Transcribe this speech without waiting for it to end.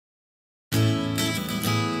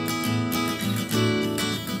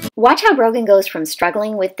Watch how Brogan goes from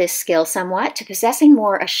struggling with this skill somewhat to possessing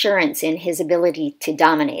more assurance in his ability to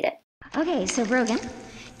dominate it. Okay, so Brogan,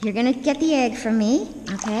 you're gonna get the egg from me,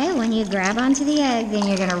 okay? When you grab onto the egg, then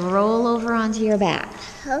you're gonna roll over onto your back.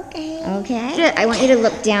 Okay. Okay? I want you to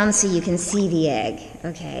look down so you can see the egg,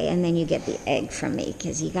 okay? And then you get the egg from me,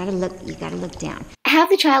 because you gotta look down.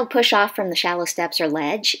 Have the child push off from the shallow steps or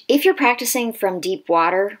ledge. If you're practicing from deep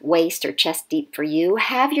water, waist or chest deep for you,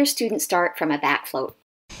 have your student start from a back float.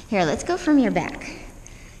 Here, let's go from your back.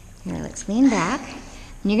 Here, let's lean back.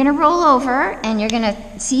 And you're gonna roll over, and you're gonna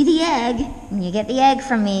see the egg, and you get the egg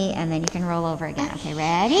from me, and then you can roll over again. Okay,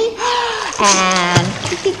 ready? And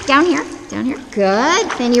down here,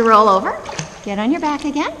 good. Then you roll over, get on your back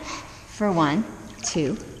again for 1,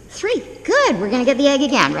 2, 3. Good, we're gonna get the egg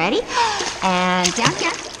again, ready? And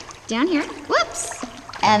down here, whoops.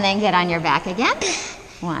 And then get on your back again.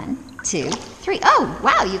 1, 2, 3. Oh,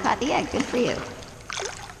 wow, you caught the egg, good for you.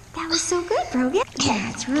 That was so good, Brogan. Yeah,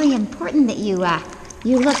 it's really important that you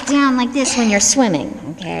look down like this when you're swimming,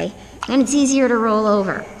 okay? Then it's easier to roll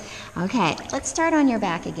over. Okay, let's start on your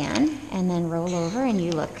back again, and then roll over, and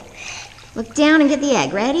you look down and get the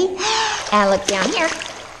egg. Ready? And look down here,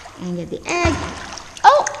 and get the egg.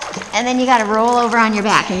 Oh, and then you gotta roll over on your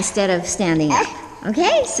back instead of standing up.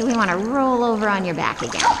 Okay, so we wanna roll over on your back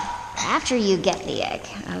again after you get the egg.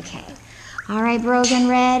 Okay. All right, Brogan,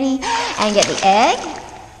 ready? And get the egg.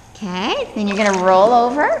 Okay, then you're gonna roll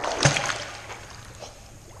over.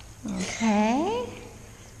 Okay,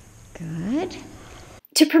 good.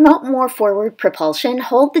 To promote more forward propulsion,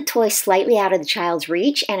 hold the toy slightly out of the child's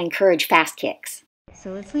reach and encourage fast kicks.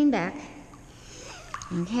 So let's lean back.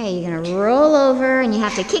 Okay, you're gonna roll over and you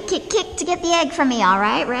have to kick to get the egg from me, all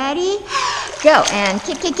right? Ready? Go, and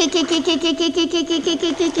kick.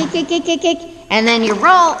 And then you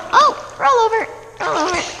roll, roll over.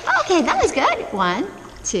 Okay, that was good. 1,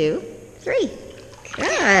 2, 3.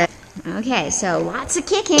 Good. Okay, so lots of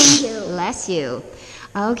kicking. Bless you.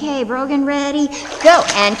 Okay, Brogan, ready? Go,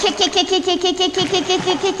 and kick. Get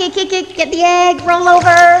the egg, roll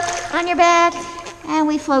over on your back, and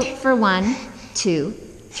we float for 1, 2,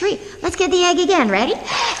 3. Let's get the egg again, ready?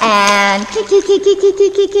 And kick.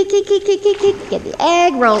 Get the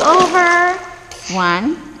egg, roll over.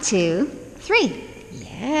 1, 2, 3.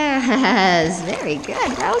 Yes, very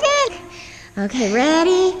good, Brogan. Okay,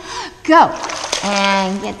 ready? Go.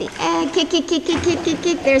 And get the egg, kick.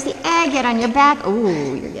 There's the egg, get on your back.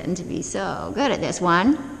 Ooh, you're getting to be so good at this.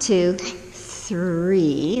 1, 2,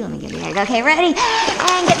 3. Let me get the egg. Okay, ready?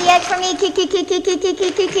 And get the egg from me.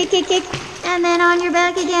 Kick. And then on your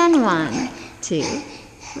back again. 1, 2,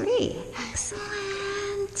 3.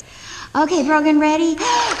 Excellent. Okay, Brogan, ready?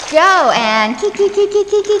 Go. And kick.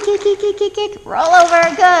 Roll over.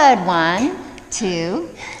 Good. 1, 2,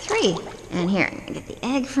 3. And here, I'm gonna get the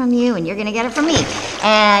egg from you, and you're gonna get it from me.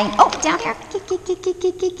 And, down here, kick.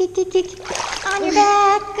 On your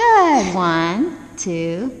back, good. 1,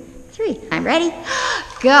 2, 3. I'm ready.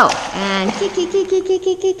 Go, and kick.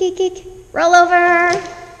 Roll over.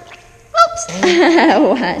 Oops.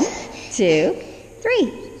 1, 2, 3.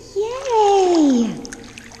 Yay.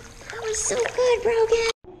 That was so good,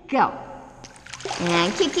 Brogan. Go.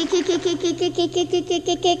 And kick.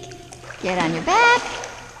 Get on your back.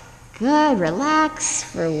 Good, relax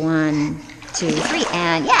for 1, 2, 3,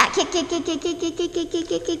 and yeah, kick.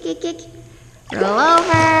 Roll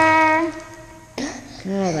over.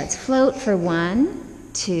 Good, let's float for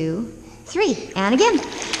 1, 2, 3, and again.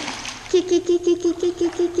 Kick.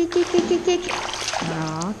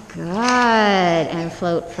 Oh, good, and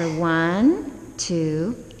float for 1,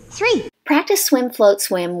 2, 3. Practice swim, float,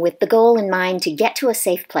 swim with the goal in mind to get to a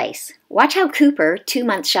safe place. Watch how Cooper, 2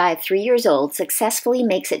 months shy of 3 years old, successfully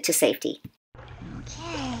makes it to safety.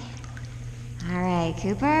 Okay. All right,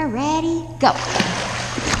 Cooper, ready? Go.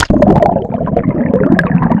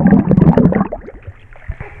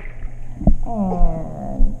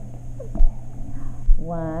 And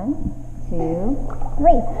 1, 2,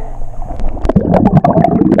 3.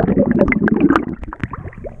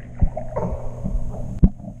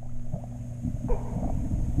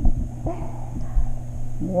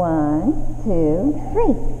 1, 2,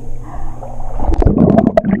 3.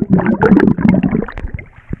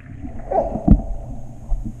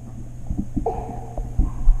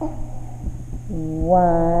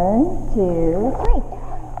 1, 2, 3.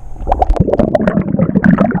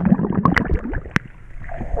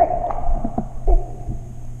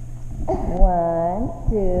 1,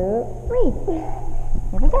 2, 3.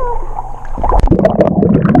 Here we go.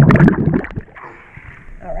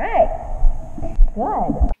 All right.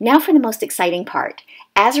 Good. Now for the most exciting part.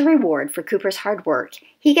 As a reward for Cooper's hard work,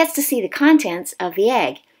 he gets to see the contents of the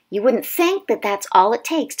egg. You wouldn't think that that's all it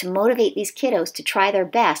takes to motivate these kiddos to try their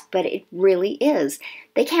best, but it really is.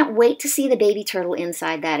 They can't wait to see the baby turtle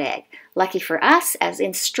inside that egg. Lucky for us, as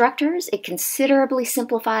instructors, it considerably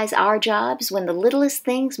simplifies our jobs when the littlest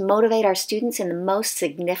things motivate our students in the most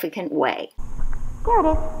significant way. There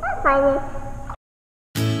it is. That's